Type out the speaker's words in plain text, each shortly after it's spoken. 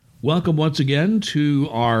Welcome once again to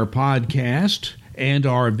our podcast and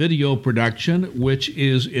our video production, which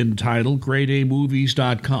is entitled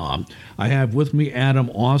GradeAMovies.com. I have with me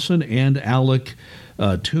Adam Austin and Alec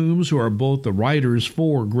Toombs, who are both the writers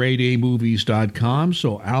for GradeAMovies.com.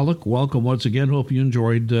 So, Alec, welcome once again. Hope you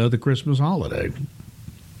enjoyed the Christmas holiday.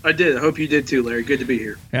 I did. I hope you did too, Larry. Good to be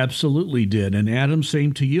here. Absolutely did. And Adam,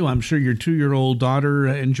 same to you. I'm sure your 2-year-old daughter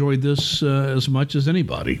enjoyed this as much as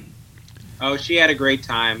anybody. Oh, she had a great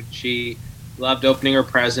time. She loved opening her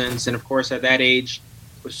presents. And, of course, at that age,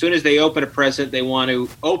 as soon as they open a present, they want to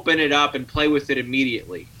open it up and play with it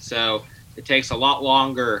immediately. So it takes a lot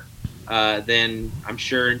longer than, I'm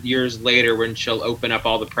sure, years later when she'll open up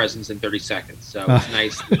all the presents in 30 seconds. So it's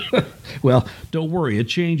nice. Well, don't worry. It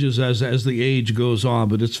changes as the age goes on,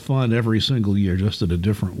 but it's fun every single year, just in a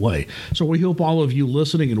different way. So we hope all of you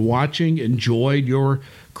listening and watching enjoyed your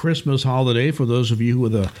Christmas holiday. For those of you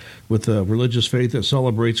with a religious faith that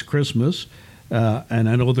celebrates Christmas, and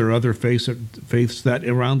I know there are other faiths that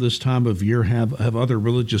around this time of year have other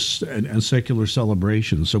religious and secular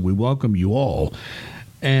celebrations. So we welcome you all.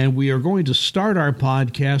 And we are going to start our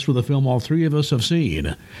podcast with a film all three of us have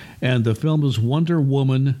seen. And the film is Wonder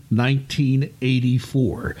Woman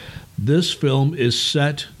 1984. This film is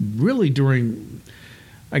set really during,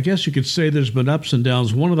 I guess you could say there's been ups and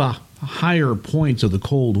downs, one of the higher points of the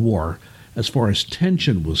Cold War as far as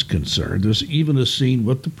tension was concerned. There's even a scene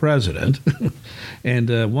with the president.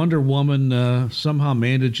 And Wonder Woman somehow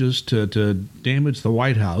manages to damage the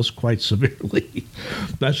White House quite severely.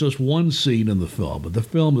 That's just one scene in the film, but the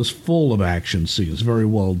film is full of action scenes, very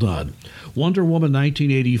well done. Wonder Woman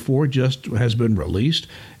 1984 just has been released,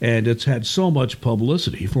 and it's had so much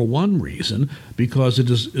publicity for one reason, because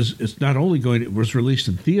it's not only it was released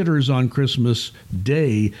in theaters on Christmas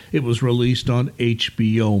Day, it was released on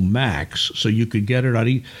HBO Max, so you could get it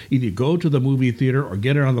on either go to the movie theater or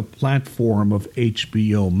get it on the platform of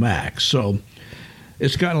HBO Max. So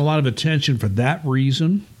it's gotten a lot of attention for that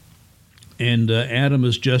reason, and Adam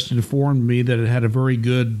has just informed me that it had a very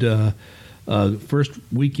good first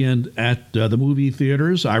weekend at the movie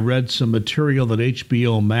theaters. I read some material that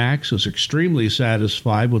HBO Max is extremely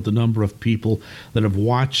satisfied with the number of people that have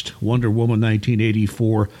watched Wonder Woman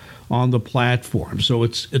 1984 on the platform. So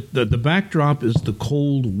the backdrop is the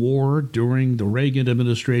Cold War during the Reagan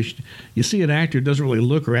administration. You see an actor who doesn't really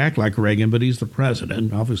look or act like Reagan, but he's the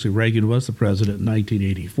president. Obviously, Reagan was the president in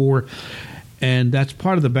 1984, and that's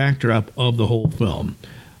part of the backdrop of the whole film.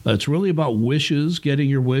 It's really about wishes, getting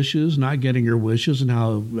your wishes, not getting your wishes, and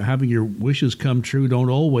how having your wishes come true don't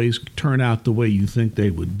always turn out the way you think they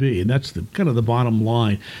would be. And that's kind of the bottom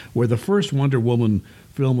line, where the first Wonder Woman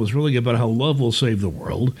film was really about how love will save the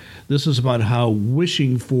world. This is about how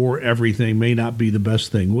wishing for everything may not be the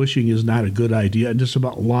best thing. Wishing is not a good idea, and just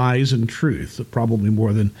about lies and truth, probably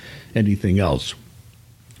more than anything else.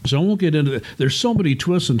 So I won't get into it. There's so many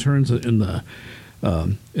twists and turns in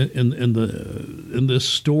this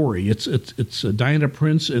story. It's Diana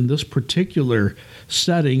Prince in this particular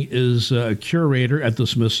setting is a curator at the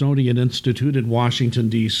Smithsonian Institute in Washington,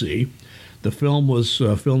 D.C. The film was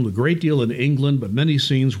filmed a great deal in England, but many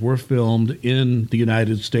scenes were filmed in the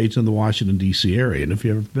United States and the Washington, D.C. area. And if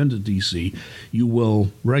you've ever been to D.C., you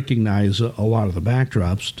will recognize a lot of the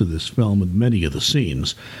backdrops to this film and many of the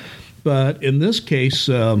scenes. But in this case,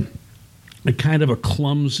 a kind of a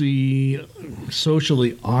clumsy,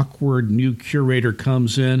 socially awkward new curator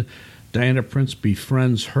comes in. Diana Prince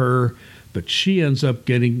befriends her, but she ends up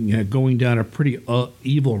going down a pretty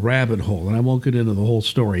evil rabbit hole, and I won't get into the whole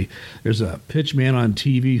story. There's a pitchman on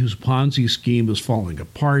TV whose Ponzi scheme is falling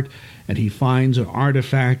apart, and he finds an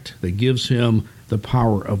artifact that gives him the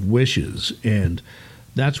power of wishes, and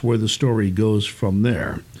that's where the story goes from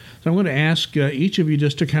there. So I'm going to ask each of you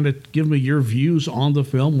just to kind of give me your views on the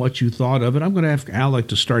film, what you thought of it. I'm going to ask Alec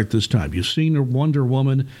to start this time. You've seen Wonder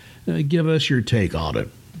Woman. Give us your take on it.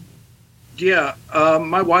 Yeah,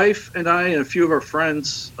 my wife and I and a few of our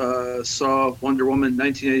friends saw Wonder Woman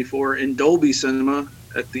 1984 in Dolby Cinema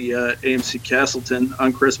at the AMC Castleton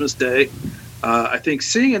on Christmas Day. I think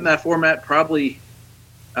seeing it in that format probably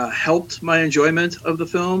helped my enjoyment of the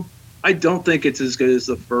film. I don't think it's as good as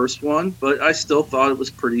the first one, but I still thought it was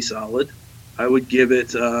pretty solid. I would give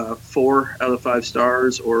it 4 out of 5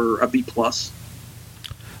 stars or a B+.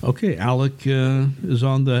 Okay, Alec is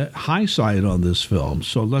on the high side on this film,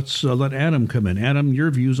 so let's let Adam come in. Adam, your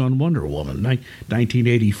views on Wonder Woman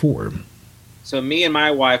 1984. So me and my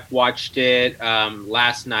wife watched it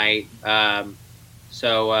last night,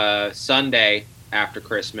 Sunday after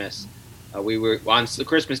Christmas. We were on the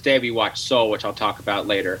Christmas Day, we watched Soul, which I'll talk about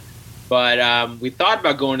later. But we thought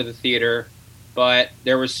about going to the theater, but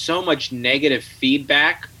there was so much negative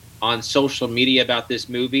feedback on social media about this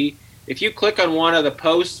movie. If you click on one of the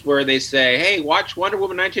posts where they say, hey, watch Wonder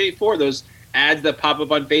Woman 1984, those ads that pop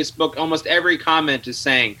up on Facebook, almost every comment is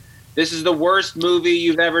saying, this is the worst movie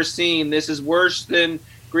you've ever seen. This is worse than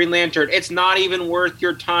Green Lantern. It's not even worth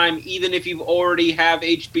your time, even if you already have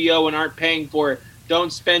HBO and aren't paying for it.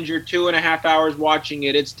 Don't spend your 2.5 hours watching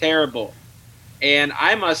it. It's terrible. And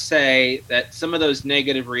I must say that some of those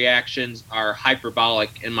negative reactions are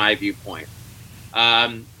hyperbolic in my viewpoint.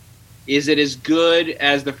 Is it as good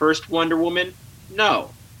as the first Wonder Woman? No.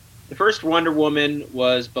 The first Wonder Woman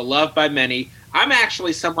was beloved by many. I'm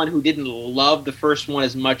actually someone who didn't love the first one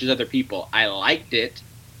as much as other people. I liked it.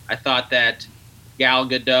 I thought that Gal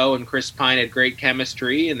Gadot and Chris Pine had great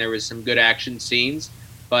chemistry, and there was some good action scenes.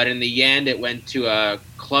 But in the end, it went to a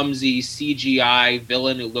clumsy CGI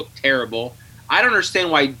villain who looked terrible. I don't understand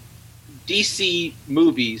why DC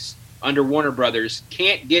movies under Warner Brothers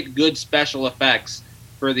can't get good special effects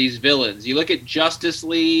for these villains. You look at Justice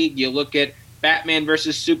League, you look at Batman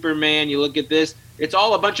versus Superman, you look at this. It's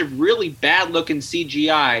all a bunch of really bad-looking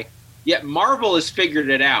CGI, yet Marvel has figured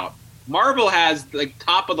it out. Marvel has like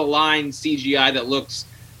top-of-the-line CGI that looks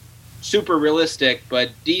super realistic,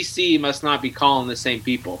 but DC must not be calling the same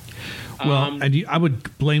people. Well, and I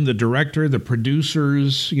would blame the director, the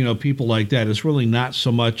producers, people like that. It's really not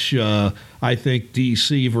so much, I think,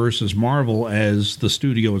 DC versus Marvel as the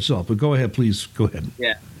studio itself. But go ahead, please. Go ahead.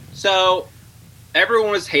 Yeah. So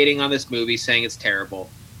everyone was hating on this movie, saying it's terrible.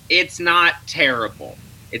 It's not terrible.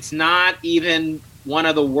 It's not even one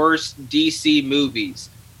of the worst DC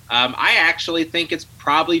movies. I actually think it's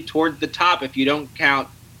probably toward the top if you don't count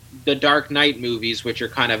the Dark Knight movies, which are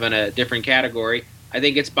kind of in a different category. I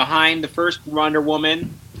think it's behind the first Wonder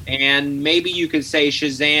Woman, and maybe you could say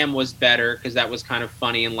Shazam was better because that was kind of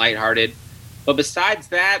funny and lighthearted. But besides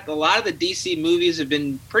that, a lot of the DC movies have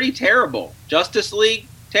been pretty terrible. Justice League,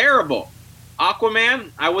 terrible.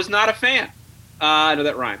 Aquaman, I was not a fan. I know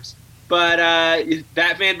that rhymes. But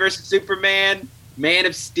Batman versus Superman, Man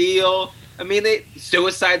of Steel,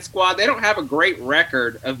 Suicide Squad, they don't have a great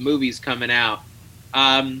record of movies coming out.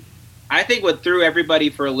 I think what threw everybody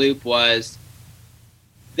for a loop was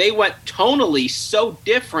they went tonally so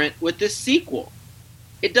different with this sequel.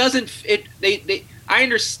 It doesn't. I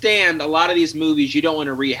understand a lot of these movies you don't want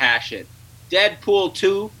to rehash it. Deadpool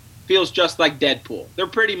 2 feels just like Deadpool. They're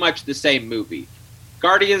pretty much the same movie.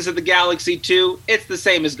 Guardians of the Galaxy 2, it's the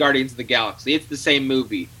same as Guardians of the Galaxy. It's the same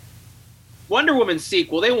movie. Wonder Woman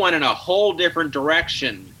sequel, they went in a whole different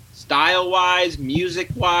direction, style-wise,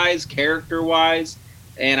 music-wise, character-wise,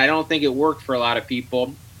 and I don't think it worked for a lot of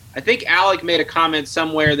people. I think Alec made a comment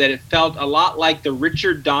somewhere that it felt a lot like the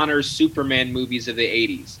Richard Donner Superman movies of the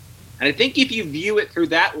 80s. And I think if you view it through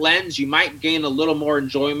that lens, you might gain a little more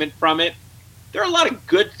enjoyment from it. There are a lot of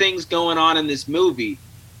good things going on in this movie,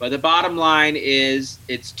 but the bottom line is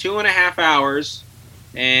it's 2.5 hours,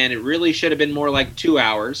 and it really should have been more like 2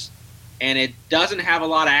 hours, and it doesn't have a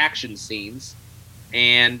lot of action scenes,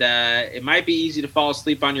 and it might be easy to fall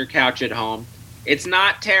asleep on your couch at home. It's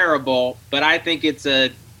not terrible, but I think it's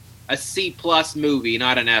a C-plus movie,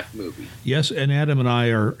 not an F movie. Yes, and Adam and I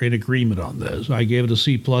are in agreement on this. I gave it a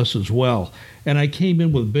C-plus as well. And I came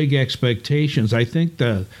in with big expectations. I think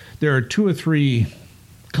there are 2 or 3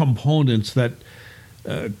 components that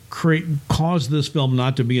cause this film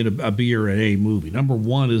not to be a B or an A movie. Number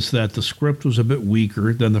one is that the script was a bit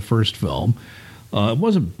weaker than the first film. It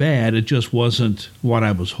wasn't bad. It just wasn't what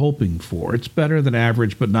I was hoping for. It's better than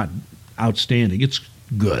average, but not outstanding. It's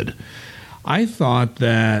good. I thought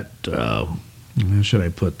that, how should I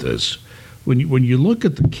put this? When you look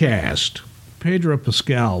at the cast, Pedro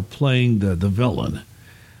Pascal playing the villain,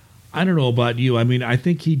 I don't know about you. I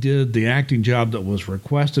think he did the acting job that was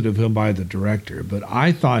requested of him by the director, but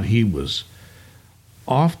I thought he was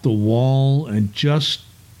off the wall and just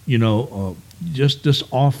off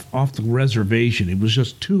the reservation. It was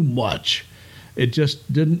just too much. It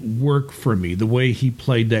just didn't work for me, the way he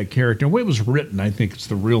played that character. The way it was written, I think it's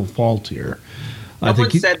the real fault here. Someone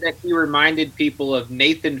said that he reminded people of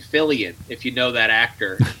Nathan Fillion, if you know that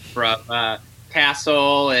actor, from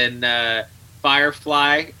Castle and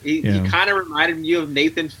Firefly. He kind of reminded you of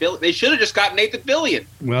Nathan Fillion. They should have just got Nathan Fillion.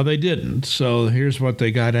 Well, they didn't. So here's what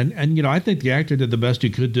they got. And I think the actor did the best he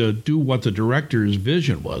could to do what the director's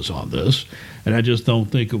vision was on this. And I just don't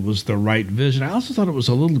think it was the right vision. I also thought it was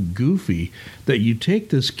a little goofy that you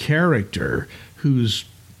take this character who's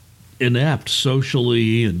inept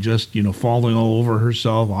socially and just, falling all over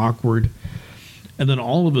herself, awkward. And then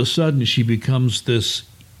all of a sudden she becomes this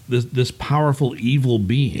powerful evil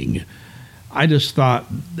being. I just thought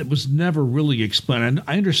it was never really explained.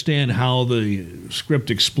 I understand how the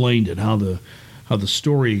script explained it, how how the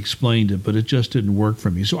story explained it, but it just didn't work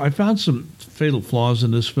for me. So I found some fatal flaws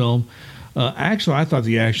in this film. Actually, I thought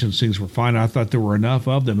the action scenes were fine. I thought there were enough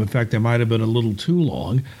of them. In fact, they might have been a little too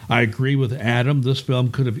long. I agree with Adam. This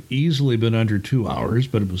film could have easily been under 2 hours,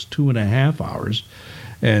 but it was 2.5 hours.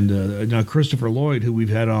 And now Christopher Lloyd, who we've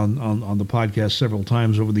had on the podcast several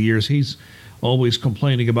times over the years, he's always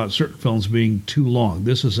complaining about certain films being too long.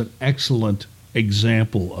 This is an excellent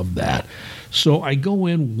example of that. So I go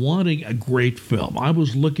in wanting a great film. I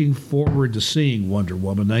was looking forward to seeing Wonder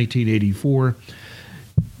Woman 1984.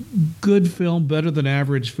 Good film, better than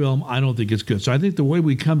average film. I don't think it's good. So I think the way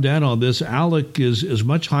we come down on this, Alec is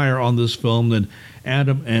much higher on this film than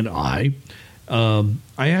Adam and I.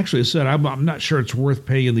 I actually said I'm not sure it's worth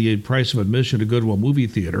paying the price of admission to go to a movie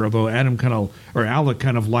theater, although Alec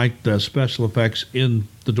kind of liked the special effects in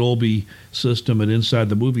the Dolby system and inside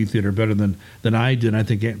the movie theater better than I did. I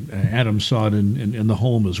think Adam saw it in the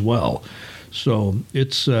home as well. So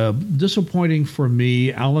it's disappointing for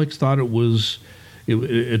me. Alex thought it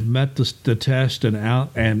met the test, and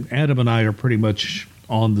Adam and I are pretty much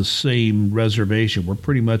on the same reservation. We're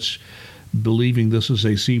pretty much believing this is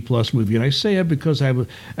a C+ movie, and I say it because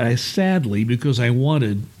because I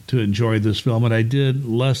wanted to enjoy this film, and I did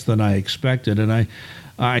less than I expected. And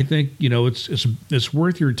I think it's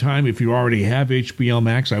worth your time if you already have HBO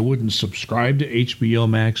Max. I wouldn't subscribe to HBO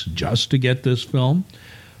Max just to get this film.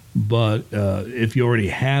 But if you already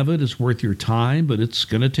have it, it's worth your time, but it's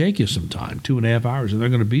going to take you some time, 2.5 hours. And there are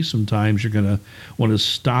going to be some times you're going to want to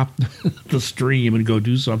stop the stream and go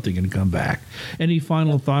do something and come back. Any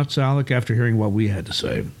final thoughts, Alec, after hearing what we had to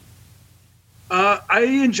say? I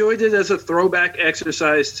enjoyed it as a throwback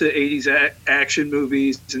exercise to 80s action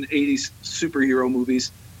movies and 80s superhero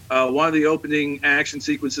movies. One of the opening action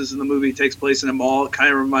sequences in the movie takes place in a mall. It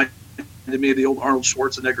kind of reminded me of the old Arnold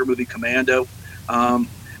Schwarzenegger movie Commando.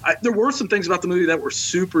 There were some things about the movie that were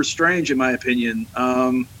super strange, in my opinion.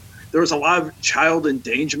 There was a lot of child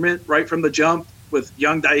endangerment right from the jump, with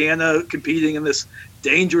young Diana competing in this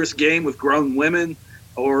dangerous game with grown women,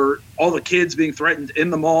 or all the kids being threatened in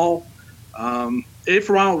the mall. If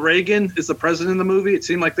Ronald Reagan is the president in the movie, it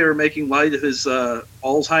seemed like they were making light of his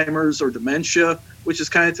Alzheimer's or dementia, which is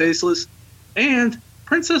kind of tasteless. And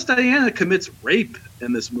Princess Diana commits rape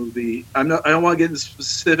in this movie. I don't want to get into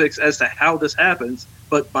specifics as to how this happens,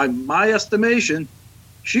 but by my estimation,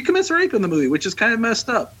 she commits rape in the movie, which is kind of messed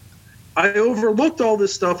up. I overlooked all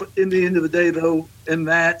this stuff in the end of the day, though, in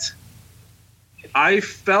that I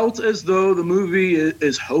felt as though the movie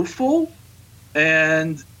is hopeful,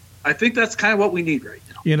 and I think that's kind of what we need right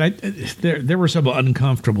now. Yeah, and there were some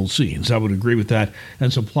uncomfortable scenes. I would agree with that.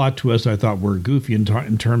 And some plot twists I thought were goofy in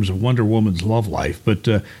terms of Wonder Woman's love life. But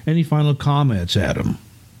any final comments, Adam?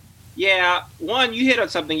 Yeah, one, you hit on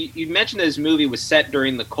something. You mentioned that this movie was set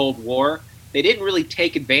during the Cold War. They didn't really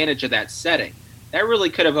take advantage of that setting. That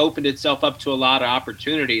really could have opened itself up to a lot of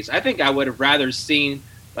opportunities. I think I would have rather seen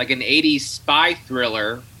like an 80s spy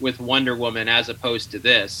thriller with Wonder Woman as opposed to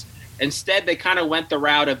this. Instead, they kind of went the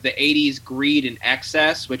route of the 80s greed and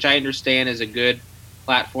excess, which I understand is a good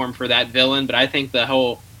platform for that villain. But I think the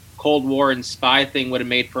whole Cold War and spy thing would have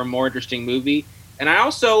made for a more interesting movie. And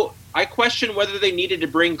I question whether they needed to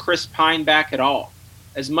bring Chris Pine back at all.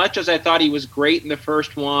 As much as I thought he was great in the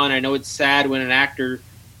first one, I know it's sad when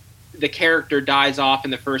the character dies off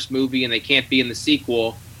in the first movie and they can't be in the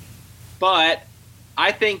sequel. But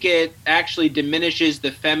I think it actually diminishes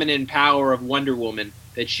the feminine power of Wonder Woman,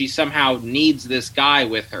 that she somehow needs this guy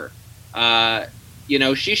with her.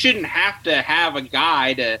 She shouldn't have to have a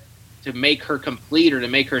guy to make her complete or to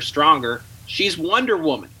make her stronger. She's Wonder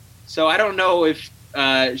Woman. So I don't know if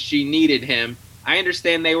she needed him. I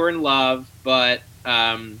understand they were in love, but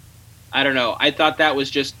I don't know. I thought that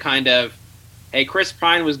was just kind of, hey, Chris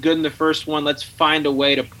Pine was good in the first one. Let's find a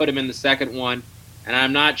way to put him in the second one. And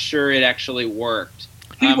I'm not sure it actually worked.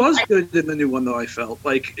 He was good in the new one, though, I felt.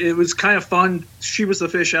 Like, it was kind of fun. She was the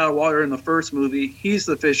fish out of water in the first movie. He's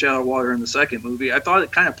the fish out of water in the second movie. I thought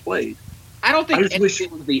it kind of played. I don't think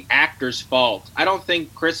anything was the actor's fault. I don't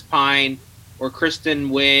think Chris Pine or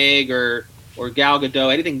Kristen Wiig or Gal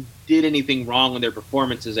Gadot did anything wrong in their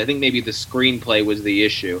performances. I think maybe the screenplay was the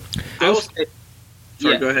issue.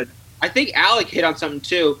 Sorry, go ahead. I think Alec hit on something,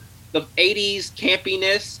 too. The 80s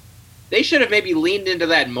campiness, they should have maybe leaned into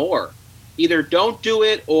that more. Either don't do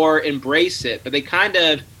it or embrace it. But they kind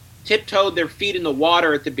of tiptoed their feet in the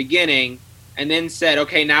water at the beginning and then said,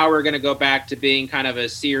 okay, now we're going to go back to being kind of a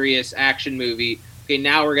serious action movie. Okay,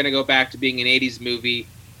 now we're going to go back to being an 80s movie.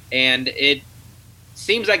 And it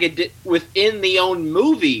seems like within the own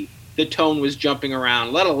movie, the tone was jumping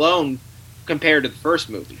around, let alone compared to the first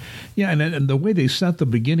movie. Yeah, and the way they set the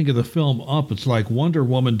beginning of the film up, it's like Wonder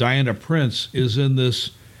Woman, Diana Prince, is in this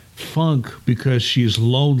funk because she's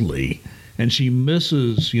lonely and she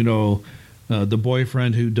misses, the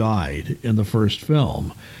boyfriend who died in the first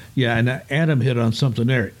film. Yeah, and Adam hit on something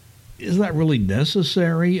there. Is that really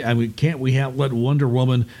necessary? I mean, can't we let Wonder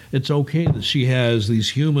Woman? It's okay that she has these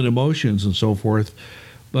human emotions and so forth,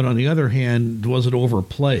 but on the other hand, was it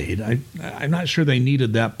overplayed? I'm not sure they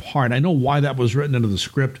needed that part. I know why that was written into the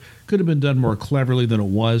script. Could have been done more cleverly than it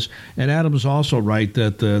was. And Adam's also right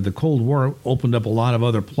that the Cold War opened up a lot of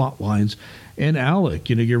other plot lines. And Alec,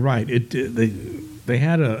 you're right. They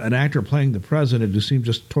had an actor playing the president who seemed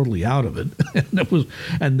just totally out of it.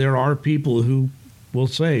 and there are people who will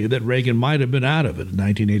say that Reagan might have been out of it in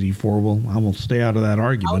 1984. Well, I won't stay out of that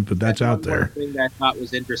argument, but that's out there. One thing that I thought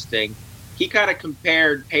was interesting, he kind of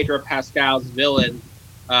compared Pedro Pascal's villain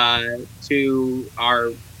to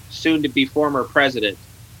our soon-to-be former president,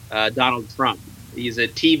 Donald Trump. He's a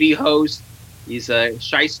TV host. He's a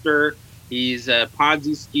shyster. He's a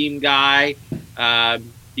Ponzi scheme guy.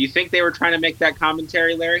 Do you think they were trying to make that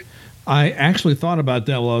commentary, Larry? I actually thought about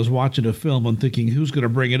that while I was watching a film and thinking, who's going to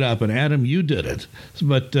bring it up? And Adam, you did it.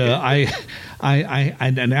 But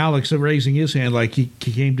and Alex raising his hand like he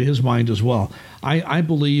came to his mind as well. I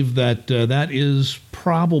believe that that is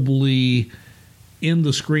probably in the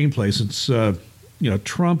screenplay since,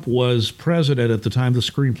 Trump was president at the time the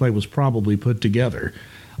screenplay was probably put together.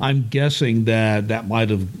 I'm guessing that might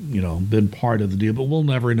have, been part of the deal, but we'll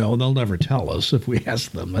never know. They'll never tell us if we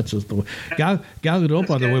ask them. That's just the way. Gal Gadot,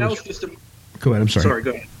 by the way, go ahead. I'm sorry. Sorry,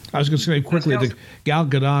 go ahead. I was going to say quickly that Gal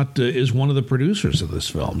Gadot is one of the producers of this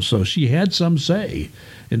film, so she had some say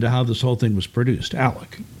into how this whole thing was produced.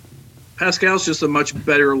 Alec. Pascal's just a much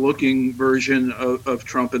better looking version of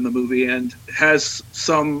Trump in the movie and has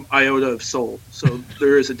some iota of soul. So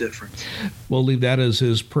there is a difference. We'll leave that as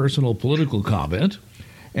his personal political comment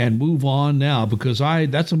and move on now because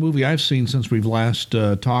that's a movie I've seen since we've last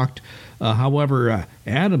talked. However,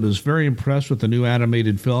 Adam is very impressed with the new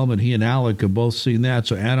animated film, and he and Alec have both seen that.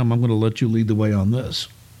 So, Adam, I'm going to let you lead the way on this.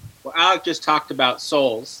 Well, Alec just talked about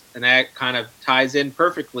Souls, and that kind of ties in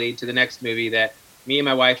perfectly to the next movie that me and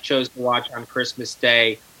my wife chose to watch on Christmas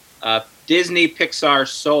Day, Disney Pixar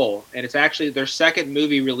Soul. And it's actually their second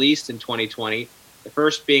movie released in 2020, the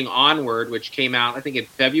first being Onward, which came out, I think, in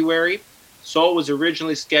February. Soul was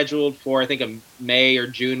originally scheduled for, I think, a May or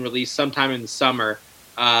June release sometime in the summer,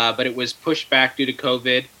 but it was pushed back due to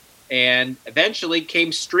COVID and eventually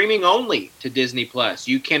came streaming only to Disney+.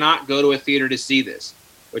 You cannot go to a theater to see this,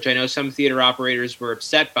 which I know some theater operators were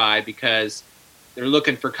upset by because they're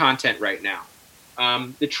looking for content right now.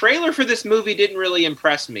 The trailer for this movie didn't really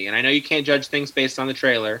impress me, and I know you can't judge things based on the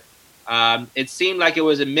trailer. It seemed like it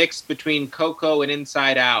was a mix between Coco and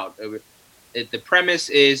Inside Out. The premise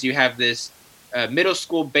is you have this middle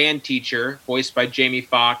school band teacher, voiced by Jamie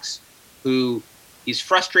Foxx, who he's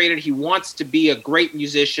frustrated. He wants to be a great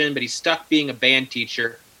musician, but he's stuck being a band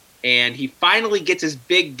teacher. And he finally gets his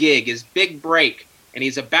big gig, his big break, and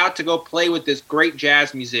he's about to go play with this great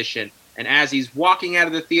jazz musician. And as he's walking out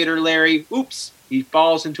of the theater, Larry, oops, he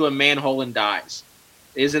falls into a manhole and dies.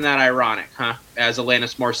 Isn't that ironic, huh? As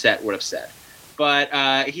Alanis Morissette would have said.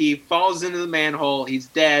 But he falls into the manhole, he's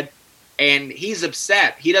dead, and he's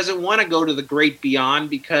upset. He doesn't want to go to the great beyond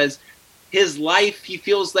because his life, he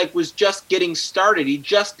feels like, was just getting started. He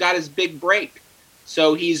just got his big break.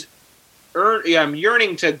 So he's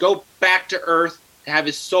yearning to go back to Earth, to have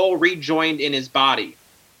his soul rejoined in his body.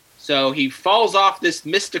 So he falls off this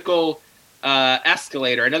mystical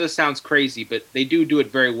escalator. I know this sounds crazy, but they do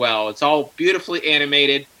it very well. It's all beautifully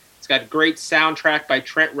animated. It's got a great soundtrack by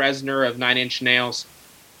Trent Reznor of Nine Inch Nails,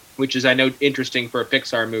 which is, I know, interesting for a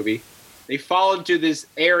Pixar movie. They fall into this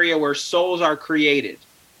area where souls are created,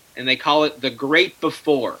 and they call it the Great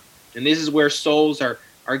Before. And this is where souls are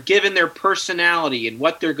given their personality and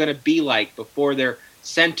what they're going to be like before they're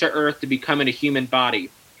sent to Earth to become in a human body.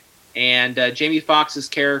 And Jamie Foxx's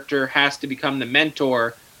character has to become the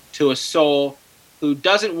mentor to a soul who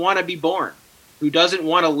doesn't want to be born, who doesn't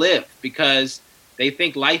want to live because they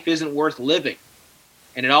think life isn't worth living.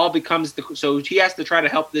 And it all becomes so he has to try to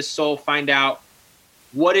help this soul find out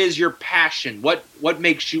what is your passion, what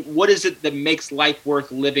is it that makes life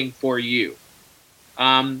worth living for you.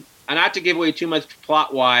 And not to give away too much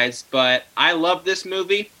plot wise, but I love this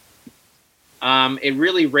movie. It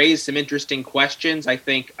really raised some interesting questions, I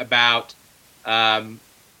think, about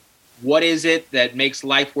what is it that makes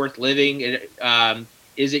life worth living?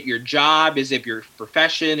 Is it your job? Is it your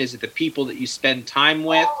profession? Is it the people that you spend time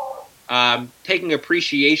with? Taking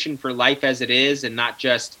appreciation for life as it is and not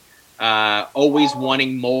just always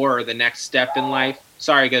wanting more or the next step in life.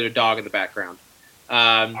 Sorry, I got a dog in the background.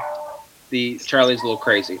 The Charlie's a little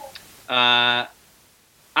crazy. I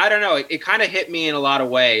don't know. It kind of hit me in a lot of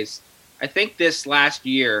ways. I think this last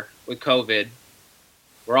year with COVID,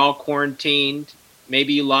 we're all quarantined.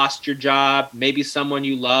 Maybe you lost your job. Maybe someone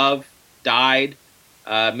you love died.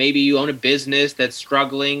 Maybe you own a business that's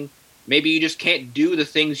struggling. Maybe you just can't do the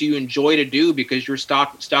things you enjoy to do because you're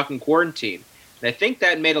stuck in quarantine. And I think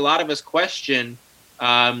that made a lot of us question,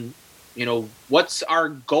 what's our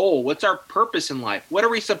goal? What's our purpose in life? What are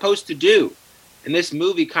we supposed to do? And this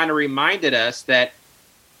movie kind of reminded us that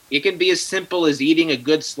it can be as simple as eating a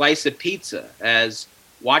good slice of pizza, as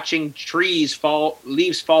watching leaves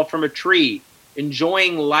fall from a tree,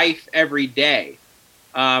 enjoying life every day.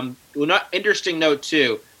 Interesting note,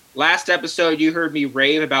 too. Last episode, you heard me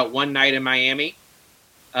rave about One Night in Miami.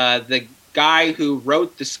 The guy who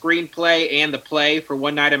wrote the screenplay and the play for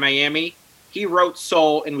One Night in Miami, he wrote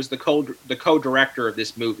Soul and was the co-director of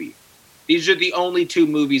this movie. These are the only 2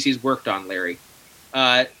 movies he's worked on, Larry.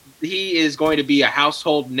 He is going to be a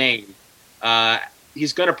household name.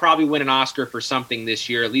 He's going to probably win an Oscar for something this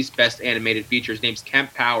year, at least Best Animated Feature. His name's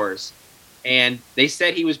Kemp Powers. And they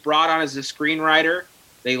said he was brought on as a screenwriter.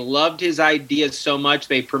 They loved his ideas so much,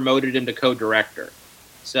 they promoted him to co-director.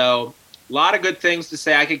 So a lot of good things to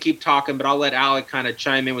say. I could keep talking, but I'll let Alec kind of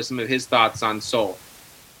chime in with some of his thoughts on Soul.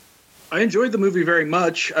 I enjoyed the movie very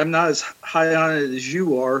much. I'm not as high on it as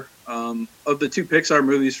you are. Of the 2 Pixar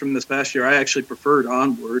movies from this past year, I actually preferred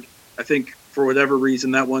Onward. I think for whatever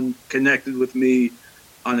reason, that one connected with me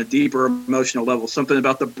on a deeper emotional level. Something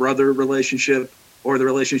about the brother relationship or the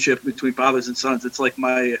relationship between fathers and sons. It's like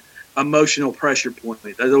my emotional pressure point.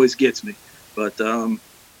 That always gets me. But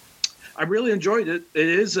I really enjoyed it. It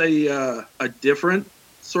is a different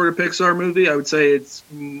sort of Pixar movie. I would say it's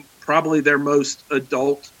probably their most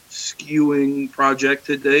adult skewing project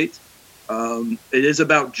to date. It is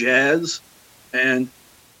about jazz, and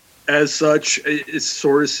as such, it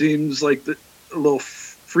sort of seems like a little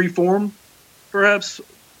freeform, perhaps,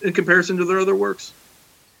 in comparison to their other works.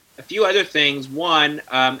 A few other things. One,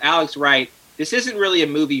 Alec's right. This isn't really a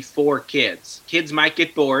movie for kids. Kids might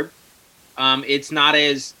get bored. It's not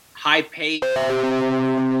as high-paced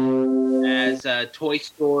as Toy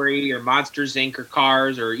Story or Monsters, Inc. or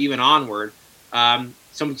Cars or even Onward.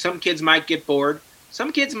 Some kids might get bored.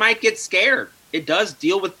 Some kids might get scared. It does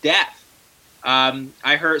deal with death.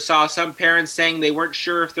 I saw some parents saying they weren't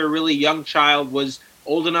sure if their really young child was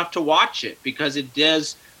old enough to watch it because it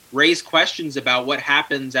does raise questions about what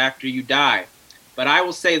happens after you die. But I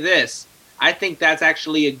will say this. I think that's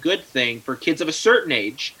actually a good thing for kids of a certain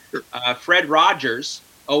age. Fred Rogers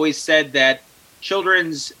always said that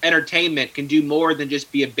children's entertainment can do more than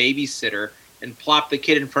just be a babysitter and plop the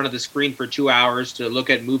kid in front of the screen for 2 hours to look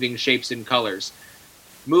at moving shapes and colors.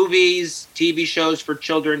 Movies, TV shows for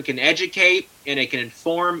children can educate, and it can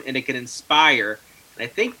inform, and it can inspire. And I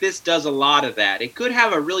think this does a lot of that. It could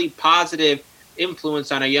have a really positive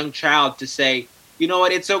influence on a young child to say, you know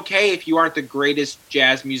what, it's okay if you aren't the greatest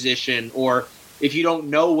jazz musician, or if you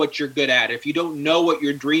don't know what you're good at, if you don't know what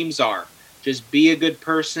your dreams are. Just be a good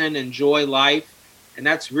person, enjoy life, and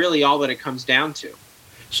that's really all that it comes down to.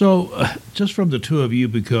 So, just from the 2 of you,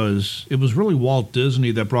 because it was really Walt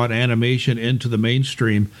Disney that brought animation into the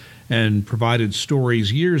mainstream and provided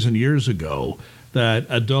stories years and years ago that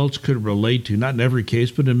adults could relate to, not in every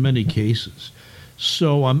case, but in many cases.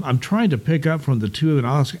 So I'm trying to pick up from the 2 and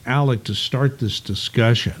ask Alec to start this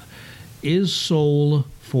discussion. Is Soul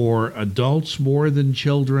for adults more than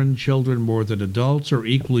children, children more than adults, or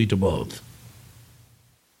equally to both?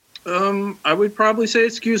 I would probably say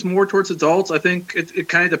it skews more towards adults. I think it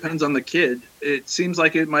kind of depends on the kid. It seems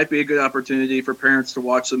like it might be a good opportunity for parents to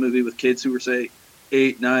watch the movie with kids who are, say,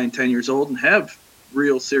 8, 9, 10 years old and have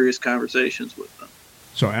real serious conversations with them.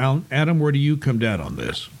 So, Adam, where do you come down on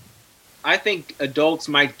this? I think adults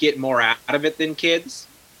might get more out of it than kids,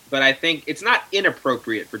 but I think it's not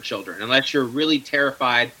inappropriate for children unless you're really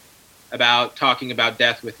terrified about talking about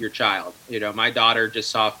death with your child. You know, my daughter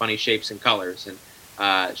just saw Funny Shapes and Colors, and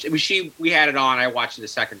we had it on. I watched it a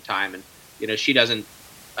second time, and she doesn't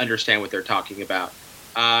understand what they're talking about.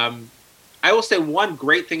 I will say one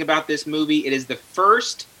great thing about this movie: it is the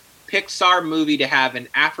first Pixar movie to have an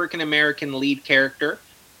African American lead character.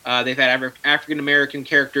 They've had African American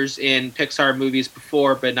characters in Pixar movies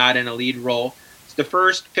before, but not in a lead role. It's the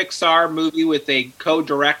first Pixar movie with a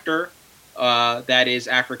co-director that is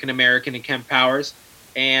African American and Kemp Powers.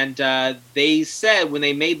 And they said when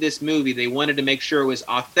they made this movie, they wanted to make sure it was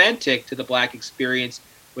authentic to the Black experience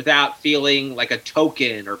without feeling like a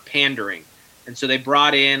token or pandering. And so they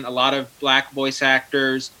brought in a lot of Black voice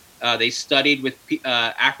actors. They studied with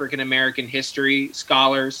African American history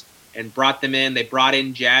scholars and brought them in. They brought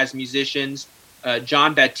in jazz musicians.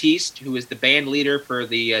 John Baptiste, who is the band leader for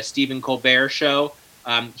the Stephen Colbert Show,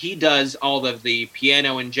 he does all of the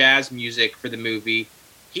piano and jazz music for the movie.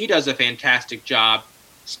 He does a fantastic job,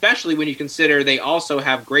 especially when you consider they also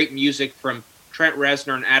have great music from Trent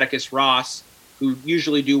Reznor and Atticus Ross, who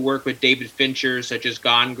usually do work with David Fincher, such as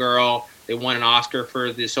Gone Girl. They won an Oscar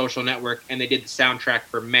for The Social Network, and they did the soundtrack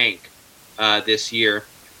for Mank this year.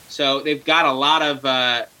 So they've got a lot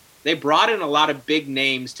of they brought in a lot of big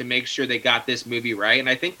names to make sure they got this movie right, and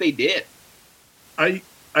I think they did. I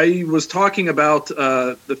was talking about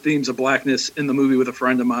the themes of blackness in the movie with a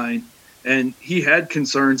friend of mine, and he had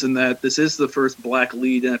concerns in that this is the first black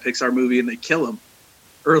lead in a Pixar movie, and they kill him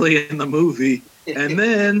early in the movie. And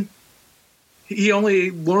then he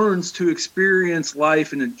only learns to experience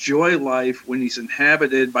life and enjoy life when he's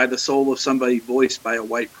inhabited by the soul of somebody voiced by a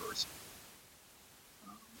white person.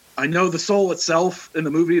 I know the soul itself in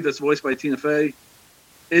the movie that's voiced by Tina Fey,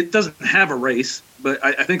 it doesn't have a race, but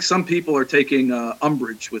I think some people are taking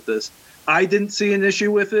umbrage with this. I didn't see an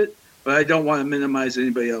issue with it, but I don't want to minimize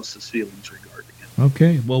anybody else's feelings regarding it.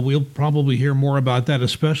 Okay, well, we'll probably hear more about that,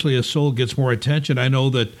 especially as Soul gets more attention. I know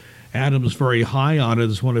that Adam's very high on it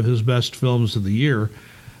as one of his best films of the year.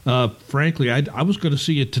 Frankly, I was going to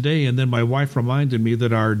see it today, and then my wife reminded me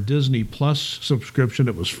that our Disney Plus subscription,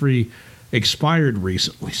 it was free, expired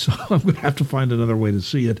recently, so I'm going to have to find another way to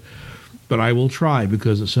see it. But I will try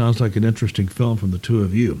because it sounds like an interesting film from the two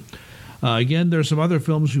of you. Again, there's some other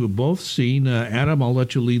films you have both seen. Adam, I'll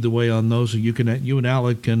let you lead the way on those, so you and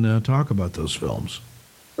Alec can talk about those films.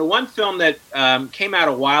 The one film that came out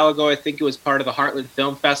a while ago, I think it was part of the Heartland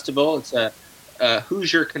Film Festival. It's a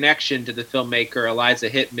Hoosier connection to the filmmaker Eliza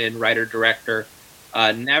Hittman, writer-director.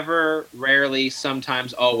 Never, rarely,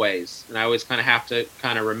 sometimes, always. And I always kind of have to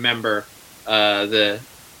kind of remember the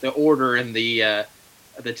order and the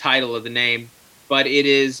title of the name. But it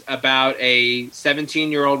is about a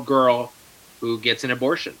 17-year-old girl who gets an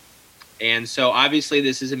abortion. And so obviously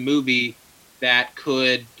this is a movie that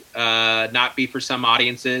could not be for some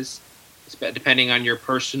audiences, depending on your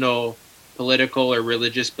personal, political, or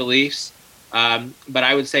religious beliefs. But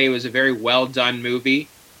I would say it was a very well-done movie.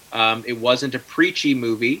 It wasn't a preachy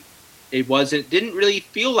movie. It didn't really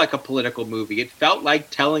feel like a political movie. It felt like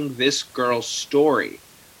telling this girl's story.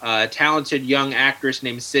 A talented young actress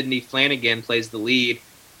named Sydney Flanagan plays the lead,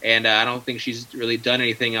 and I don't think she's really done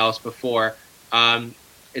anything else before.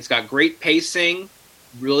 It's got great pacing,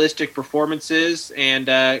 realistic performances, and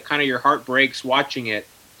kind of your heart breaks watching it.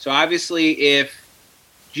 So obviously, if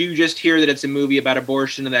you just hear that it's a movie about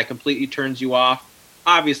abortion and that completely turns you off,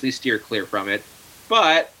 obviously steer clear from it.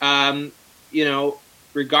 But,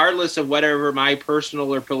 regardless of whatever my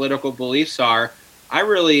personal or political beliefs are, I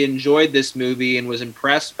really enjoyed this movie and was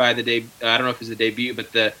impressed by I don't know if it's the debut,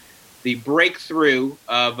 but the breakthrough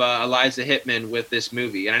of Eliza Hittman with this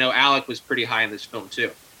movie. And I know Alec was pretty high in this film,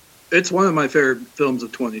 too. It's one of my favorite films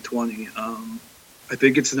of 2020. I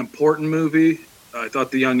think it's an important movie. I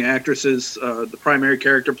thought the young actresses, the primary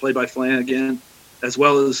character played by Flanagan, as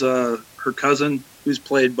well as her cousin, who's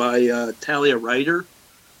played by Talia Ryder,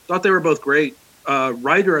 thought they were both great.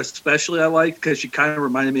 Ryder especially I liked because she kind of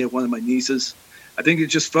reminded me of one of my nieces. I think it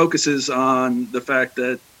just focuses on the fact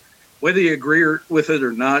that whether you agree with it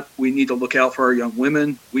or not, we need to look out for our young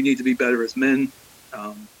women. We need to be better as men.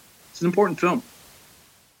 It's an important film.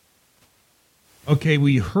 Okay,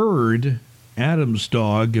 we heard Adam's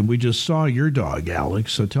dog, and we just saw your dog,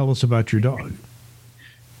 Alex. So tell us about your dog.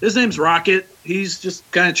 His name's Rocket. He's just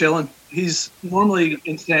kind of chilling. He's normally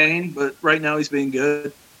insane, but right now he's being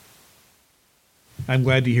good. I'm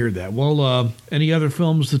glad to hear that. Well, any other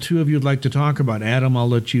films the two of you would like to talk about? Adam, I'll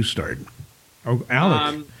let you start. Oh,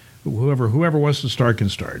 Alec, whoever wants to start can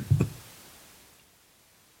start.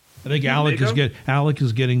 I think Alec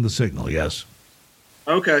is getting the signal. Yes.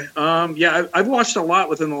 Okay. I've watched a lot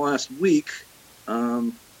within the last week,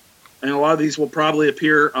 and a lot of these will probably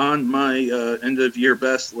appear on my end of year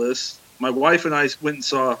best list. My wife and I went and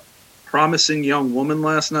saw Promising Young Woman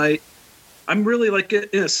last night. I'm really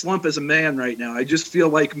in a slump as a man right now. I just feel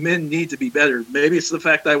like men need to be better. Maybe it's the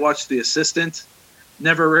fact that I watched The Assistant,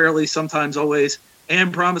 Never, Rarely, Sometimes, Always,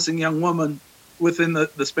 and Promising Young Woman within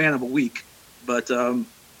the span of a week. But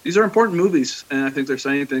these are important movies, and I think they're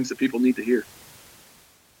saying things that people need to hear.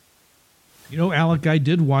 You know, Alec, I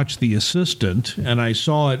did watch The Assistant, and I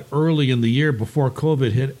saw it early in the year before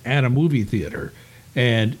COVID hit at a movie theater.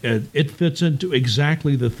 And it fits into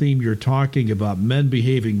exactly the theme you're talking about, men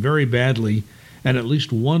behaving very badly and at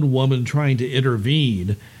least one woman trying to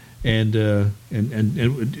intervene. and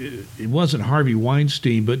it wasn't Harvey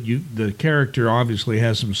Weinstein, but the character obviously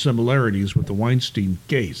has some similarities with the Weinstein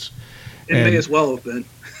case. It may as well have been.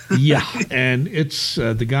 Yeah, and it's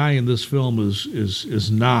the guy in this film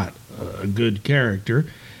is not a good character,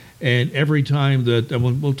 and every time that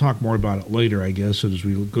and we'll talk more about it later, I guess, as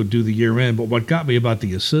we go do the year end. But what got me about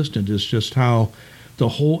the assistant is just how the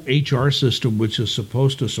whole HR system, which is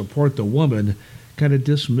supposed to support the woman, kind of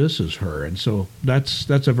dismisses her, and so that's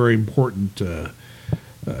a very important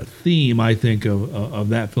theme, I think, of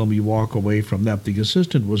that film. You walk away from that. The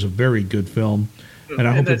Assistant was a very good film, and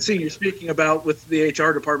I hope that scene you're speaking about with the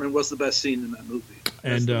HR department was the best scene in that movie.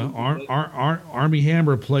 And Armie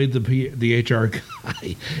Hammer played the HR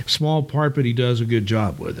guy, small part, but he does a good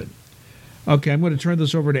job with it. Okay, I'm going to turn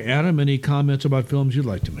this over to Adam. Any comments about films you'd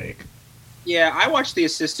like to make? Yeah, I watched The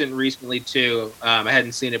Assistant recently too. I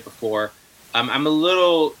hadn't seen it before. I'm a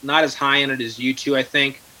little not as high on it as you two, I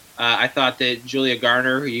think. I thought that Julia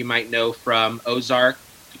Garner, who you might know from Ozark,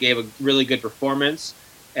 gave a really good performance.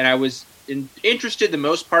 And I was interested the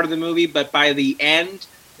most part of the movie, but by the end,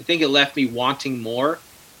 I think it left me wanting more.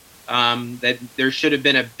 That there should have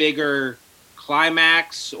been a bigger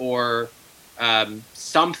climax or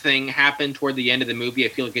something happen toward the end of the movie. I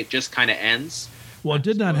feel like it just kind of ends. Well, it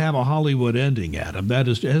did not have a Hollywood ending, Adam. That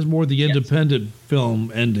is, it has more the independent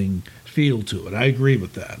film ending feel to it. I agree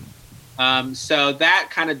with that. So that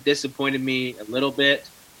kind of disappointed me a little bit,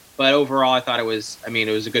 but overall I thought it was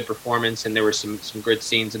a good performance, and there were some good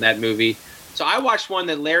scenes in that movie. So I watched one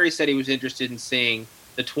that Larry said he was interested in seeing,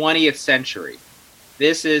 The 20th Century.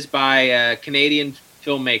 This is by a Canadian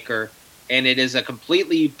filmmaker, and it is a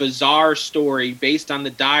completely bizarre story based on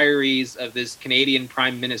the diaries of this Canadian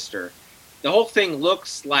prime minister. The whole thing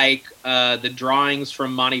looks like the drawings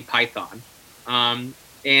from Monty Python.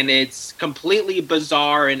 And it's completely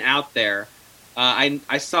bizarre and out there.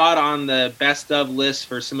 I saw it on the best of list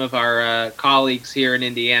for some of our colleagues here in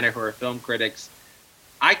Indiana who are film critics.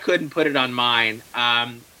 I couldn't put it on mine.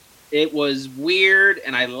 It was weird,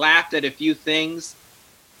 and I laughed at a few things,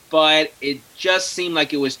 but it just seemed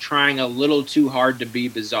like it was trying a little too hard to be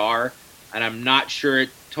bizarre, and I'm not sure it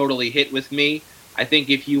totally hit with me. I think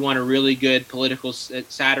if you want a really good political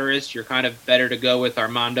satirist, you're kind of better to go with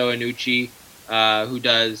Armando Iannucci, who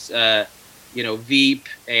does, Veep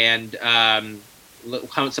and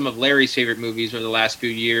some of Larry's favorite movies over the last few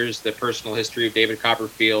years, The Personal History of David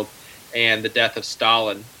Copperfield and The Death of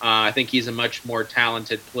Stalin. I think he's a much more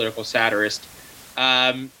talented political satirist.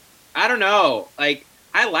 I don't know. I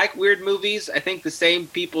like weird movies. I think the same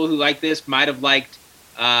people who like this might have liked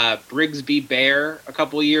Brigsby Bear a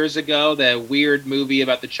couple of years ago, the weird movie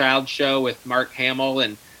about the child show with Mark Hamill,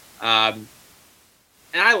 and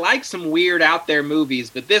I like some weird out there movies,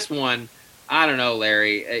 but this one, I don't know,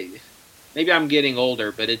 Larry. Maybe I'm getting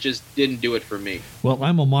older, but it just didn't do it for me. Well,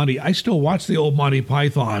 I still watch the old Monty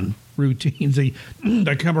Python routines. They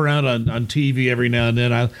come around on TV every now and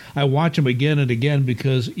then. I watch them again and again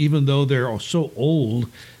because even though they're so old,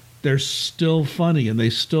 they're still funny, and they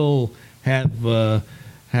still have a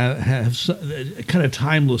kind of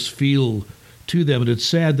timeless feel to them. And it's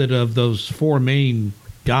sad that of those four main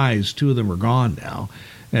guys, two of them are gone now,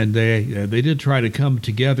 and they did try to come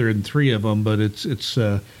together in three of them, but it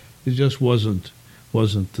just wasn't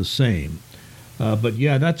the same. But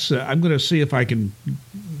yeah, that's I'm going to see if I can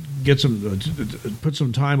get put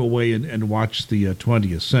some time away and watch the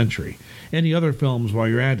 20th Century. Any other films while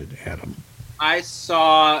you're at it, Adam? I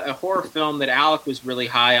saw a horror film that Alec was really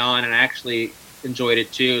high on, and I actually enjoyed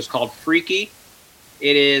it too. It's called Freaky.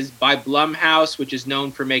 It is by Blumhouse, which is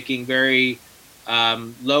known for making very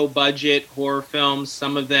low-budget horror films.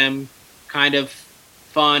 Some of them kind of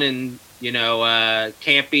fun and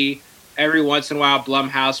campy. Every once in a while,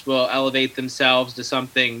 Blumhouse will elevate themselves to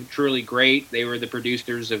something truly great. They were the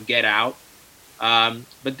producers of Get Out.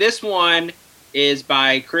 But this one is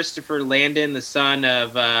by Christopher Landon, the son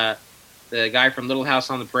of the guy from Little House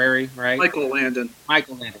on the Prairie, right? Michael Landon.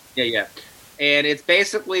 Yeah. And it's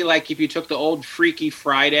basically like if you took the old Freaky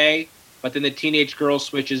Friday, but then the teenage girl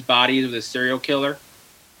switches bodies with a serial killer.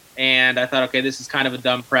 And I thought, okay, this is kind of a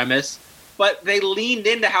dumb premise. But they leaned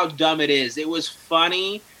into how dumb it is. It was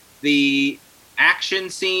funny. The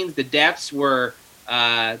action scenes, the deaths were,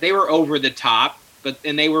 they were over the top,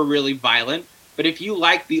 and they were really violent. But if you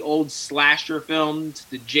like the old slasher films,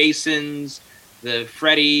 the Jasons, the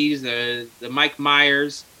Freddys, the Mike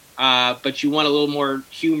Myers, but you want a little more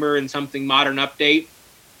humor and something modern update,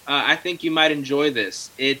 I think you might enjoy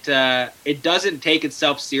this. It doesn't take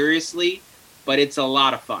itself seriously, but it's a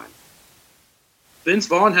lot of fun. Vince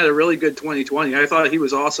Vaughn had a really good 2020. I thought he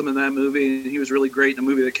was awesome in that movie, and he was really great in a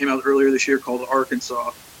movie that came out earlier this year called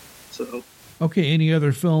Arkansas. So, Okay, any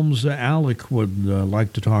other films Alec would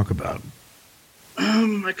like to talk about?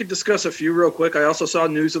 I could discuss a few real quick. I also saw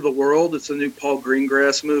News of the World. It's a new Paul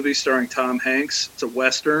Greengrass movie starring Tom Hanks. It's a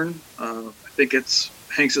Western. I think it's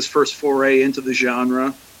Hanks' first foray into the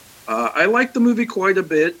genre. I like the movie quite a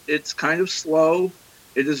bit. It's kind of slow.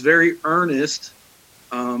 It is very earnest.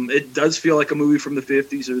 It does feel like a movie from the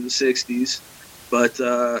 50s or the 60s.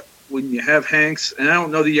 But when you have Hanks, and I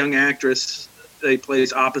don't know the young actress that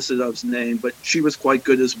plays opposite of's name, but she was quite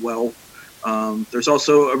good as well. There's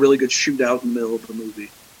also a really good shootout in the middle of the movie.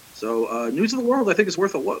 So News of the World, I think, is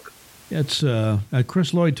worth a look. It's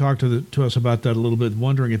Chris Lloyd talked to us about that a little bit,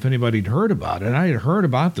 wondering if anybody had heard about it. I had heard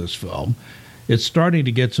about this film. It's starting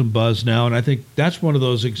to get some buzz now, and I think that's one of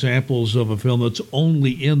those examples of a film that's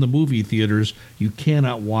only in the movie theaters. You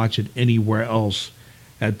cannot watch it anywhere else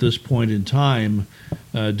at this point in time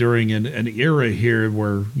during an era here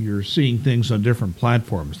where you're seeing things on different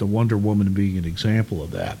platforms, the Wonder Woman being an example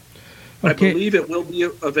of that. Okay. I believe it will be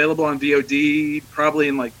available on VOD probably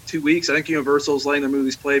in like 2 weeks. I think Universal's letting their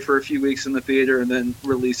movies play for a few weeks in the theater and then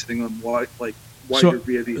releasing them wider via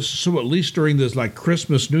VOD. So at least during this like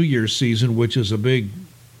Christmas, New Year's season, which is a big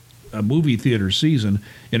movie theater season,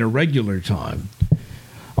 in a regular time.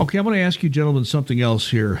 Okay, I'm going to ask you gentlemen something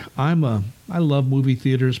else here. I love movie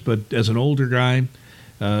theaters, but as an older guy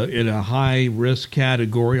in a high-risk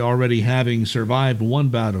category, already having survived one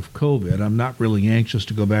bout of COVID, I'm not really anxious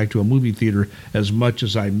to go back to a movie theater as much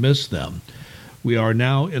as I miss them. We are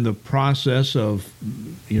now in the process of,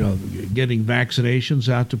 getting vaccinations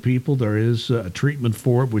out to people. There is a treatment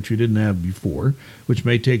for it, which we didn't have before, which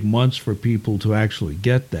may take months for people to actually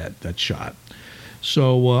get that shot.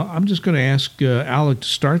 So I'm just going to ask Alec to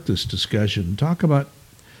start this discussion. Talk about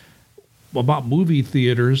movie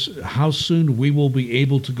theaters, how soon we will be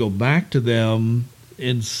able to go back to them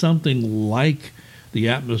in something like the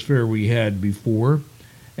atmosphere we had before,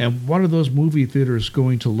 and what are those movie theaters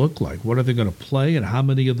going to look like? What are they going to play, and how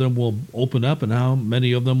many of them will open up, and how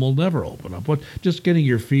many of them will never open up? Just getting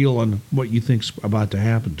your feel on what you think's about to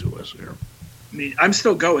happen to us here. I mean, I'm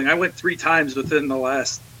still going. I went 3 times within the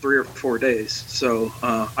last 3 or 4 days, so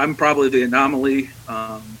I'm probably the anomaly.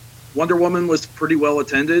 Wonder Woman was pretty well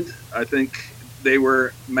attended. I think they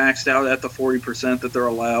were maxed out at the 40% that they're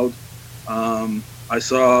allowed. I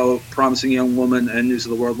saw Promising Young Woman and News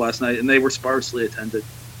of the World last night, and they were sparsely attended.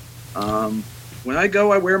 When I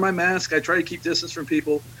go, I wear my mask. I try to keep distance from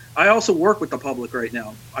people. I also work with the public right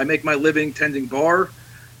now. I make my living tending bar.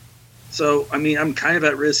 So, I mean, I'm kind of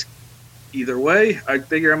at risk either way. I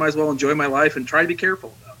figure I might as well enjoy my life and try to be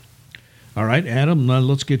careful about it. All right, Adam,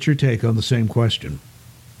 let's get your take on the same question.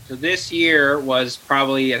 So this year was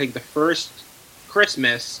probably, I think, the first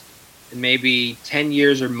Christmas in maybe 10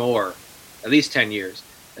 years or more, at least 10 years,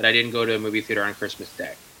 that I didn't go to a movie theater on Christmas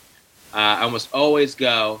Day. I almost always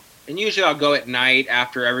go, and usually I'll go at night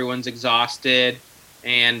after everyone's exhausted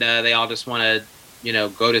and they all just want to,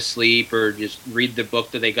 go to sleep or just read the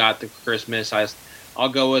book that they got for Christmas. I'll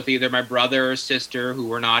go with either my brother or sister who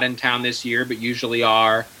were not in town this year but usually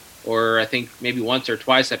are, or I think maybe once or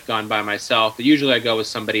twice I've gone by myself, but usually I go with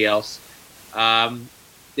somebody else.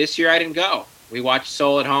 This year I didn't go. We watched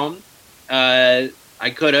Soul at home. I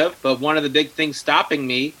could have, but one of the big things stopping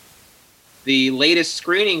me, the latest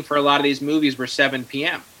screening for a lot of these movies were 7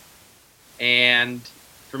 p.m. And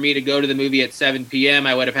for me to go to the movie at 7 p.m.,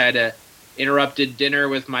 I would have had a interrupted dinner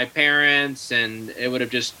with my parents, and it would have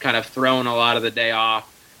just kind of thrown a lot of the day off.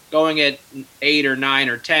 Going at 8 or 9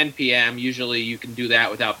 or 10 p.m., usually you can do that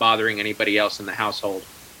without bothering anybody else in the household.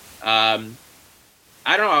 I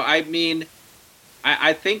don't know. I mean,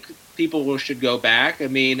 I think people should go back. I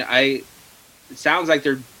mean, it sounds like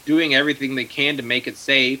they're doing everything they can to make it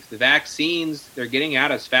safe. The vaccines, they're getting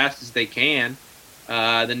out as fast as they can.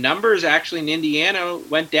 The numbers actually in Indiana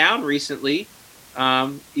went down recently,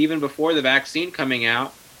 even before the vaccine coming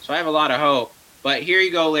out. So I have a lot of hope. But here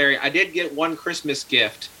you go, Larry. I did get one Christmas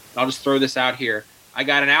gift. I'll just throw this out here. I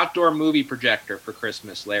got an outdoor movie projector for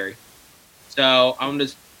Christmas, Larry. So I'm going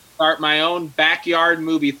to start my own backyard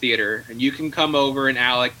movie theater, and you can come over, and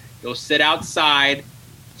Alec, you'll sit outside,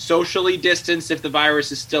 socially distanced if the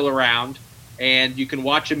virus is still around, and you can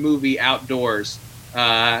watch a movie outdoors.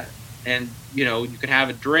 And, you can have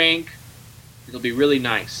a drink. It'll be really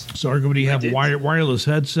nice. So are going to have wireless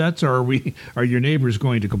headsets, or are your neighbors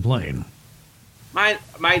going to complain? My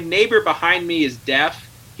neighbor behind me is deaf.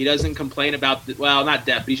 He doesn't complain about not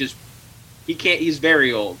deaf, but he's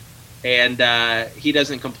very old, and he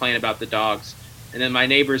doesn't complain about the dogs. And then my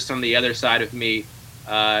neighbors on the other side of me,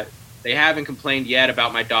 they haven't complained yet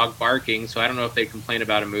about my dog barking, so I don't know if they complain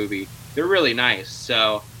about a movie. They're really nice,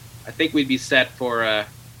 so I think we'd be set for a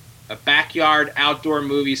a backyard outdoor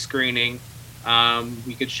movie screening.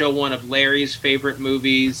 We could show one of Larry's favorite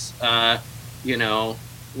movies. What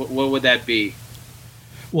would that be?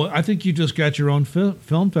 Well, I think you just got your own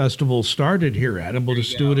film festival started here, Adam. We'll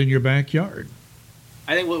just do it in your backyard.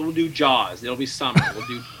 I think we'll do Jaws. It'll be summer. We'll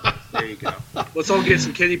do. There you go. Let's all get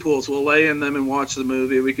some kiddie pools. We'll lay in them and watch the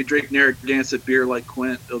movie. We could drink Narragansett beer like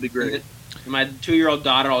Quint. It'll be great. My 2-year-old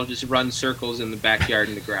daughter will just run circles in the backyard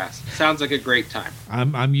in the grass. Sounds like a great time.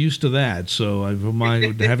 I'm used to that. So I've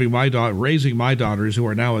raising my daughters who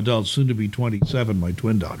are now adults, soon to be 27, my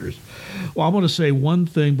twin daughters. Well, I want to say one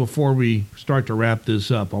thing before we start to wrap this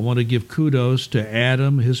up. I want to give kudos to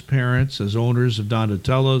Adam, his parents, as owners of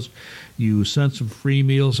Donatello's. You sent some free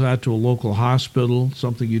meals out to a local hospital,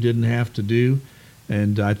 something you didn't have to do.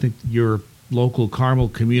 And I think your local Carmel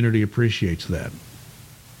community appreciates that.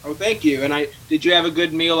 Oh, thank you. And did you have a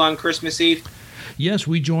good meal on Christmas Eve? Yes,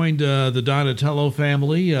 we joined the Donatello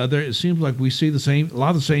family. It seems like we see a lot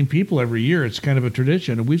of the same people every year. It's kind of a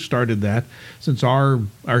tradition, and we've started that since our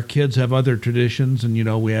kids have other traditions, and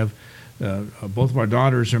we have both of our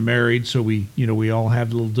daughters are married, so we all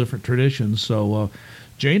have little different traditions. So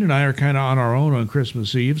Jane and I are kind of on our own on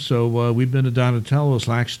Christmas Eve. So we've been to Donatello's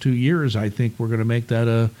last 2 years. I think we're going to make that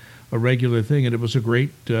a regular thing, and it was a great.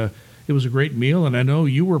 It was a great meal, and I know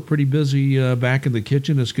you were pretty busy back in the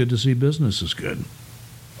kitchen. It's good to see business is good.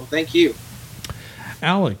 Well, thank you.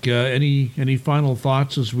 Alec, any final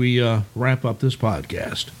thoughts as we wrap up this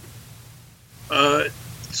podcast?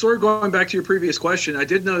 Sort of going back to your previous question, I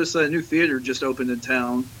did notice that a new theater just opened in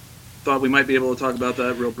town. Thought we might be able to talk about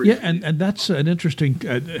that real briefly. Yeah, and that's an interesting.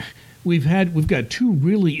 We've got two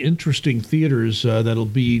really interesting theaters that'll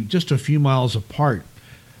be just a few miles apart.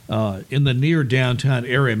 In the near downtown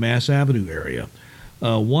area, Mass Avenue area.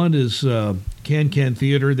 One is Can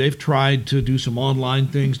Theater. They've tried to do some online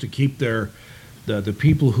things to keep the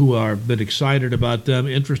people who are been excited about them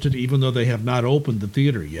interested, even though they have not opened the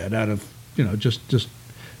theater yet, out of just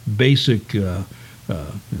basic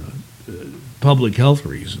public health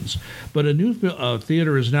reasons. But a new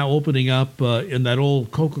theater is now opening up in that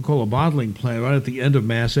old Coca-Cola bottling plant right at the end of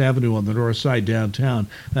Mass Avenue on the north side downtown,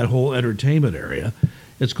 that whole entertainment area.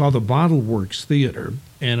 It's called the Bottle Works Theater,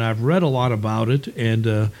 and I've read a lot about it,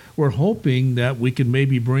 and we're hoping that we can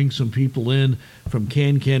maybe bring some people in from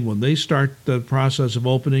Can when they start the process of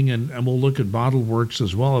opening, and we'll look at Bottle Works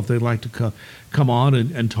as well if they'd like to come on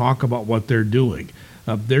and talk about what they're doing.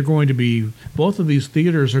 They're going to be, both of these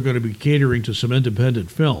theaters are going to be catering to some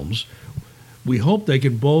independent films. We hope they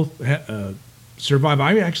can both survive.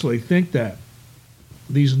 I actually think that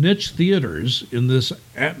these niche theaters in this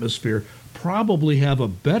atmosphere probably have a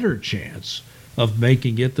better chance of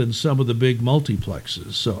making it than some of the big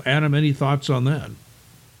multiplexes. So, Adam, any thoughts on that?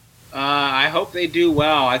 I hope they do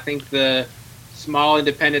well. I think the small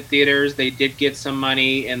independent theaters, they did get some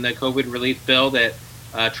money in the COVID relief bill that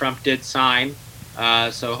Trump did sign.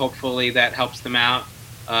 So hopefully that helps them out.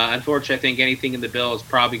 Unfortunately, I think anything in the bill is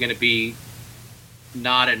probably going to be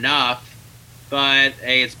not enough, but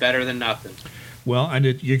hey, it's better than nothing. Well, and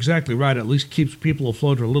you're exactly right. At least keeps people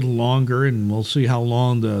afloat a little longer, and we'll see how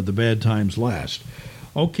long the bad times last.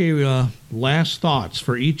 Okay, last thoughts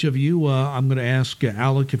for each of you. I'm going to ask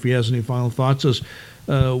Alec if he has any final thoughts.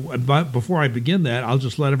 But before I begin that, I'll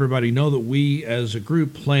just let everybody know that we, as a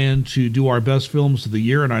group, plan to do our best films of the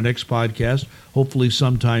year in our next podcast, hopefully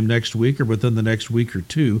sometime next week or within the next week or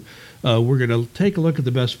two. We're going to take a look at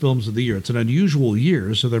the best films of the year. It's an unusual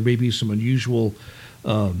year, so there may be some unusual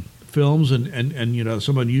films and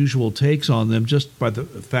some unusual takes on them just by the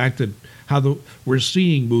fact that we're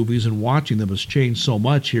seeing movies and watching them has changed so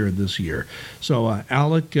much here this year. So,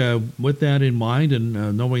 Alec, with that in mind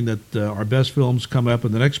and knowing that our best films come up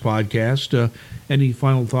in the next podcast, any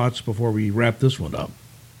final thoughts before we wrap this one up?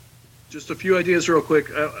 Just a few ideas real quick.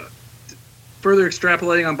 Further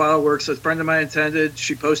extrapolating on Bottle Works, a friend of mine attended.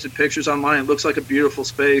 She posted pictures online. It looks like a beautiful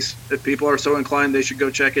space. If people are so inclined, they should go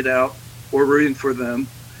check it out. We're rooting for them.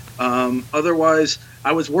 Otherwise,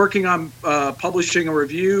 I was working on publishing a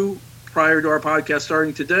review prior to our podcast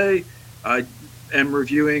starting today. I am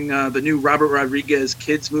reviewing the new Robert Rodriguez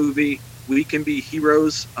kids movie, We Can Be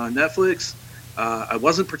Heroes, on Netflix. I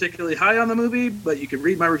wasn't particularly high on the movie, but you can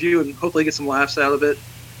read my review and hopefully get some laughs out of it.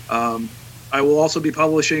 I will also be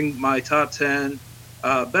publishing my top 10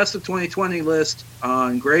 best of 2020 list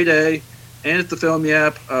on Grade A and at the Film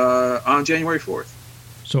Yap on January 4th.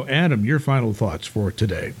 So, Adam, your final thoughts for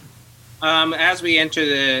today. As we enter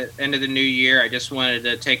the end of the new year, I just wanted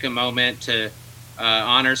to take a moment to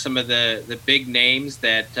honor some of the big names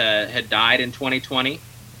that had died in 2020.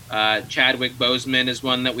 Chadwick Boseman is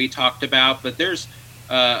one that we talked about, but there's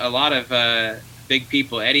a lot of big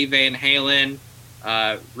people: Eddie Van Halen,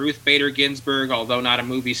 Ruth Bader Ginsburg, although not a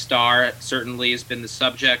movie star, certainly has been the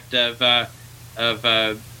subject of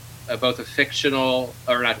both a fictional,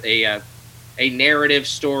 or not, a narrative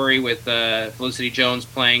story with Felicity Jones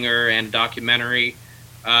playing her, and a documentary.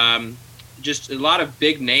 Just a lot of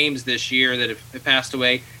big names this year that have passed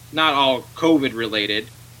away. Not all COVID related.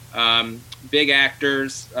 Big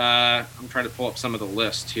actors. I'm trying to pull up some of the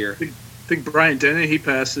list here. I think Brian Dennehy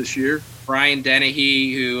passed this year. Brian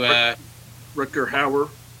Dennehy, who Rutger Hauer.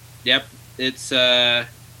 Yep, it's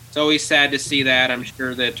always sad to see that. I'm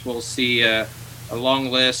sure that we'll see a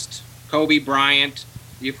long list. Kobe Bryant,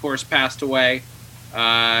 he of course passed away,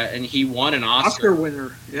 and he won an Oscar. Oscar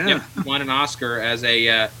winner, yeah. Yep, he won an Oscar as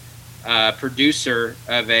a producer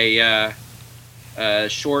of a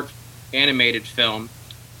short animated film.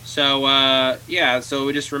 So so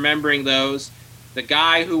we're just remembering those. The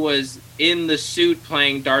guy who was in the suit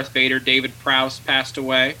playing Darth Vader, David Prowse, passed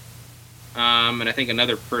away. And I think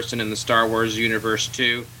another person in the Star Wars universe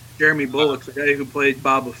too. Jeremy Bullock, the guy who played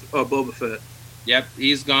Boba Fett. Yep,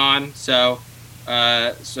 he's gone. So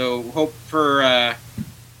hope for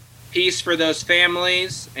peace for those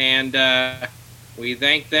families, and we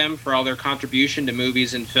thank them for all their contribution to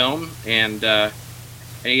movies and film. And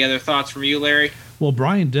any other thoughts from you, Larry? Well,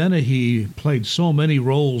 Brian Dennehy played so many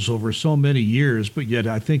roles over so many years, but yet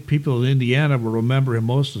I think people in Indiana will remember him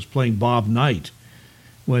most as playing Bob Knight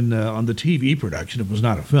when on the TV production. It was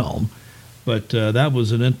not a film, but that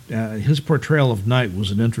was his portrayal of Knight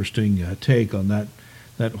was an interesting take on that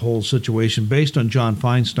whole situation, based on John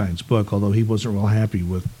Feinstein's book, although he wasn't real happy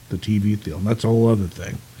with the TV film. That's a whole other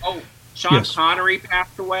thing. Oh, Sean Connery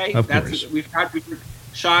passed away. Of course. We've got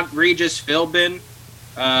Regis Philbin.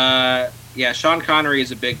 Sean Connery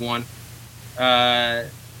is a big one. A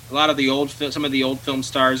lot of some of the old film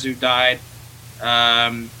stars who died.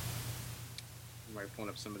 I'm pulling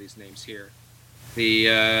up some of these names here. We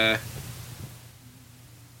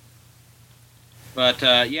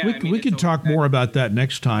can talk more about that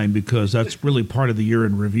next time, because that's really part of the year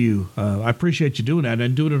in review. I appreciate you doing that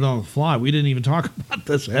and doing it on the fly. We didn't even talk about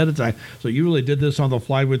this ahead of time, so you really did this on the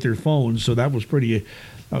fly with your phone. So that was pretty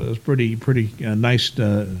nice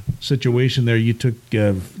situation there. You took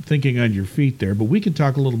thinking on your feet there, but we can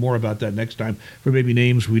talk a little more about that next time for maybe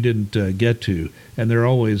names we didn't get to. And there are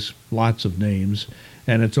always lots of names,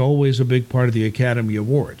 and it's always a big part of the Academy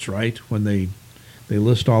Awards, right? When they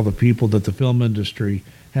list all the people that the film industry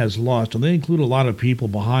has lost, and they include a lot of people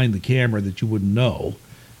behind the camera that you wouldn't know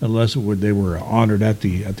unless they were honored at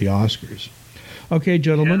the Oscars. Okay,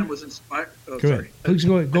 gentlemen. Adam was inspired. Oh, go ahead. Please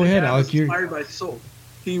go ahead, Alec. Was inspired by Soul.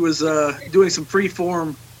 He was doing some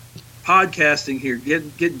free-form podcasting here.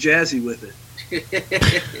 Get jazzy with it.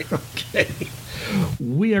 Okay.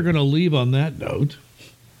 We are going to leave on that note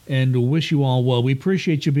and wish you all well. We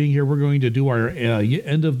appreciate you being here. We're going to do our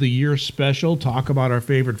end of the year special, talk about our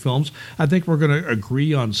favorite films. I think we're going to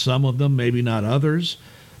agree on some of them, maybe not others,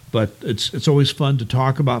 but it's always fun to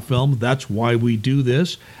talk about film. That's why we do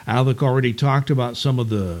this. Alec already talked about some of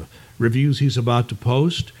the reviews he's about to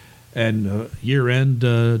post and year-end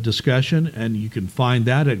discussion, and you can find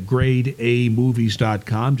that at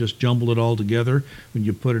gradeamovies.com. Just jumble it all together when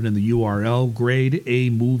you put it in the URL,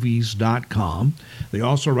 gradeamovies.com. They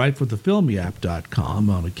also write for thefilmyap.com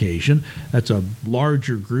on occasion. That's a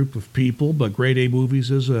larger group of people, but Grade A Movies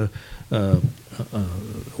is a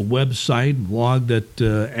website, blog that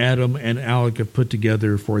Adam and Alec have put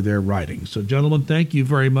together for their writing. So, gentlemen, thank you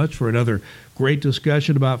very much for another great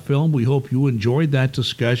discussion about film. We hope you enjoyed that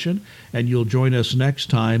discussion, and you'll join us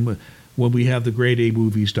next time when we have the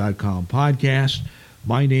GradeAMovies.com podcast.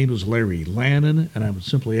 My name is Larry Lannon, and I would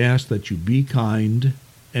simply ask that you be kind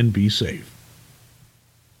and be safe.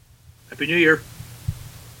 Happy New Year.